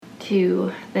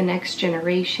to the next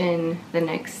generation, the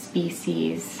next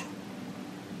species,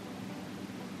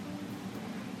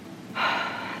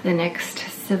 the next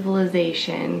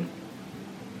civilization.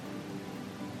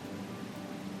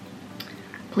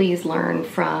 Please learn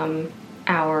from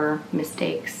our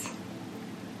mistakes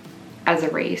as a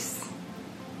race,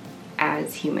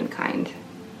 as humankind.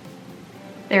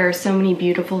 There are so many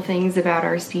beautiful things about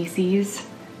our species,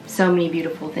 so many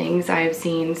beautiful things. I have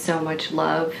seen so much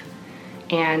love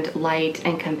and light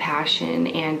and compassion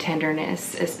and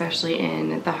tenderness, especially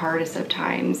in the hardest of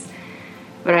times.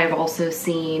 But I've also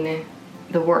seen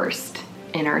the worst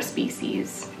in our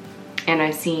species, and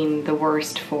I've seen the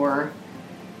worst for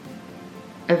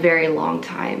a very long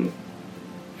time.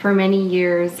 For many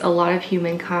years, a lot of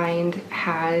humankind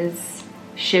has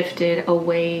shifted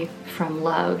away from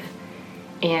love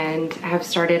and have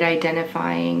started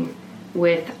identifying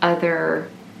with other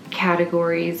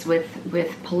categories,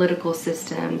 with political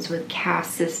systems, with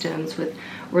caste systems, with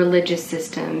religious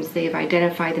systems. They've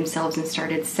identified themselves and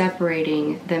started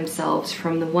separating themselves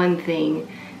from the one thing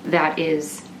that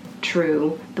is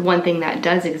true, the one thing that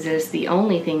does exist, the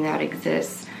only thing that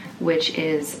exists, which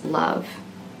is love.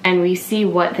 And we see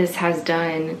what this has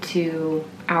done to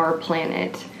our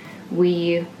planet.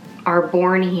 We are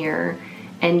born here,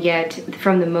 and yet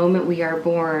from the moment we are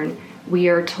born, we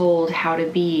are told how to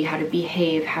be, how to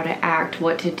behave, how to act,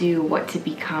 what to do, what to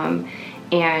become.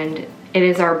 And it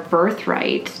is our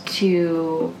birthright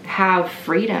to have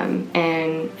freedom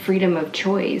and freedom of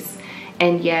choice.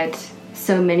 And yet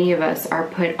so many of us are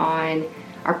put on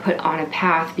a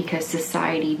path because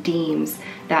society deems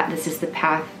that this is the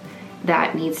path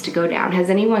that needs to go down. Has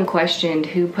anyone questioned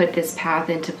who put this path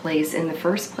into place in the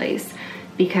first place?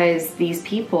 Because these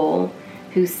people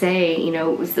who say,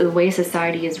 the way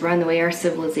society is run, the way our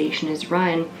civilization is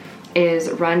run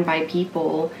by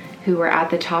people who are at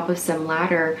the top of some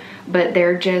ladder, but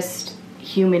they're just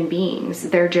human beings.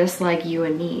 They're just like you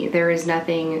and me. There is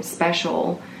nothing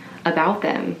special about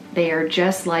them. They are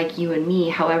just like you and me.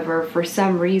 However, for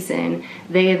some reason,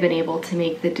 they have been able to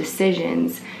make the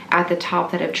decisions at the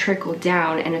top that have trickled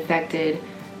down and affected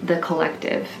the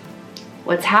collective.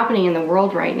 What's happening in the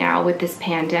world right now with this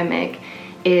pandemic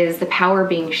is the power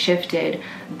being shifted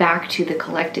back to the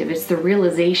collective. It's the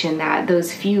realization that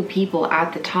those few people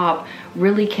at the top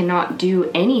really cannot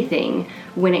do anything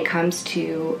when it comes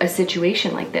to a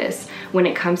situation like this, when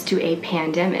it comes to a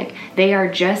pandemic. They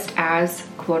are just as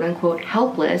quote unquote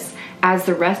helpless as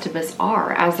the rest of us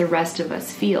are, as the rest of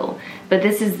us feel. But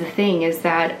this is the thing, is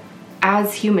that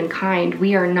as humankind,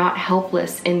 we are not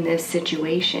helpless in this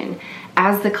situation.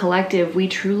 As the collective, we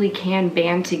truly can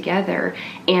band together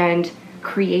and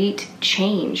create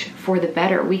change for the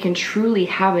better. We can truly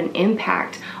have an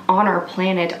impact on our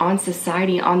planet, on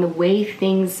society, on the way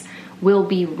things will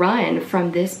be run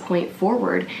from this point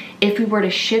forward if we were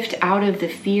to shift out of the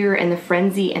fear and the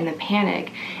frenzy and the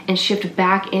panic and shift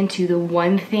back into the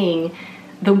one thing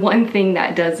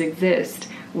that does exist,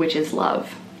 which is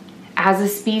love. As a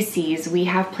species, we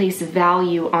have placed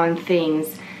value on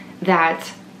things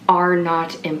that are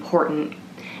not important.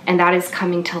 And that is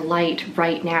coming to light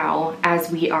right now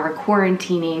as we are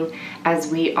quarantining, as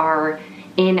we are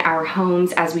in our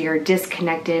homes, as we are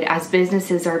disconnected, as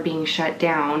businesses are being shut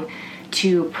down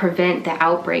to prevent the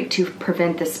outbreak, to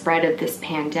prevent the spread of this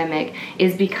pandemic,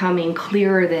 is becoming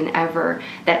clearer than ever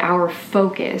that our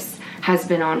focus has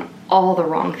been on all the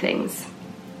wrong things.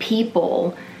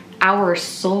 People, our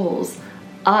souls,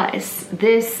 us,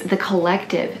 the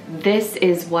collective, this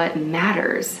is what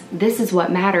matters. This is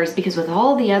what matters, because with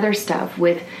all the other stuff,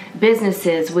 with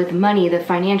businesses, with money, the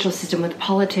financial system, with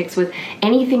politics, with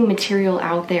anything material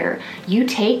out there, you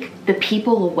take the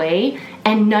people away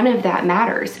and none of that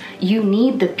matters. You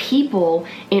need the people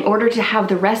in order to have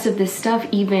the rest of this stuff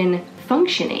even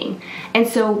functioning. And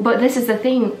so, but this is the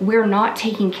thing, we're not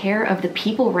taking care of the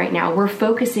people right now. We're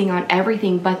focusing on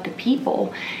everything but the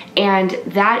people. And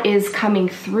that is coming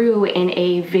through in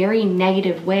a very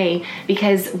negative way,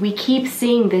 because we keep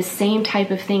seeing this same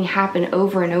type of thing happen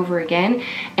over and over again,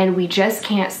 and we just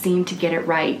can't seem to get it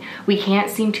right. We can't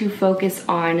seem to focus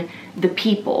on the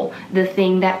people, the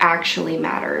thing that actually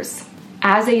matters.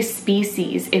 As a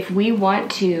species, if we want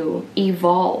to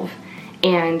evolve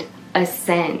and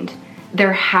ascend,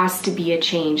 there has to be a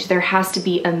change. There has to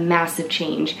be a massive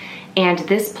change. And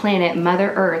this planet,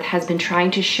 Mother Earth, has been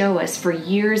trying to show us for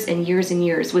years and years and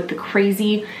years with the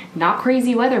crazy, not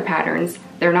crazy weather patterns,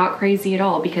 They're not crazy at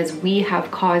all because we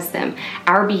have caused them.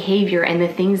 Our behavior and the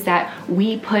things that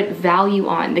we put value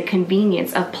on, the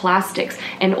convenience of plastics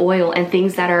and oil and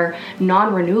things that are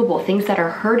non-renewable, things that are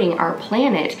hurting our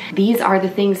planet, these are the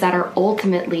things that are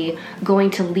ultimately going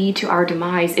to lead to our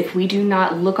demise if we do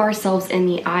not look ourselves in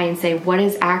the eye and say what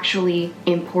is actually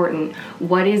important,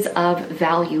 what is of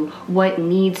value, what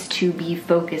needs to be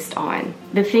focused on.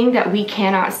 The thing that we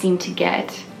cannot seem to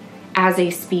get as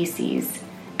a species,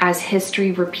 as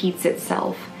history repeats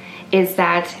itself, is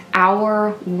that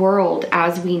our world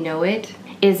as we know it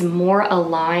is more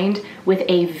aligned with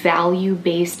a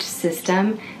value-based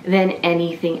system than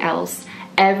anything else.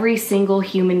 Every single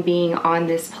human being on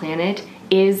this planet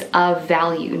is of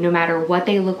value, no matter what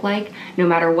they look like, no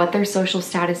matter what their social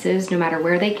status is, no matter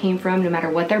where they came from, no matter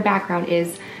what their background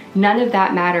is. None of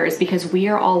that matters because we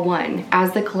are all one.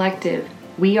 As the collective,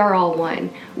 we are all one.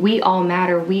 We all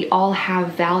matter. We all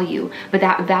have value. But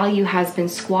that value has been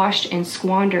squashed and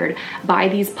squandered by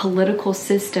these political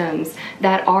systems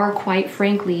that are, quite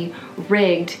frankly,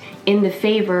 rigged in the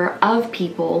favor of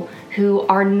people who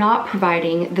are not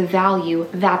providing the value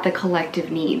that the collective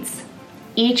needs.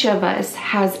 Each of us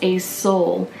has a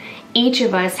soul. Each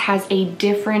of us has a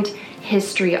different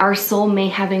history. Our soul may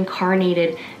have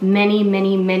incarnated many,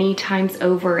 many, many times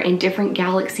over in different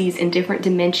galaxies, in different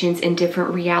dimensions, in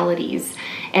different realities.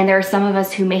 And there are some of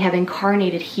us who may have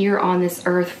incarnated here on this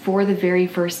earth for the very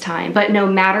first time. But no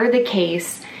matter the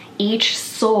case, each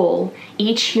soul,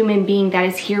 each human being that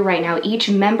is here right now, each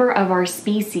member of our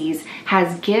species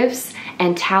has gifts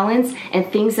and talents and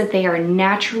things that they are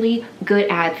naturally good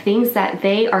at, things that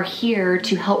they are here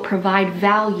to help provide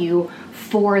value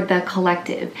for the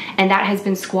collective. And that has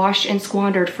been squashed and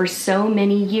squandered for so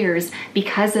many years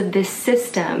because of this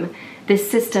system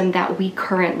that we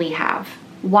currently have.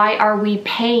 Why are we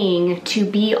paying to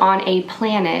be on a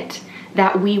planet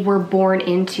that we were born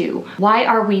into? Why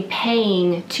are we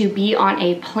paying to be on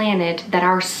a planet that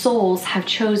our souls have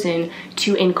chosen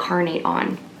to incarnate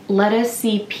on? Let us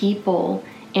see people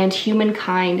and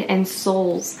humankind and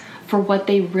souls for what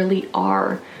they really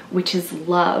are, which is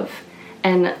love.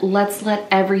 And let's let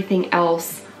everything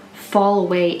else fall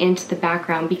away into the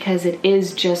background because it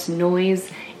is just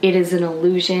noise. It is an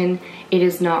illusion. It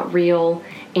is not real.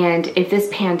 And if this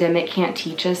pandemic can't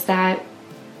teach us that,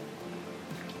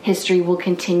 history will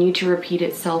continue to repeat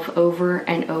itself over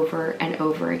and over and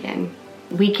over again.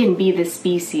 We can be the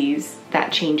species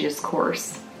that changes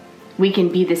course. We can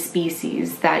be the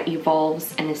species that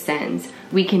evolves and ascends.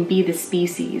 We can be the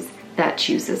species that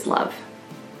chooses love.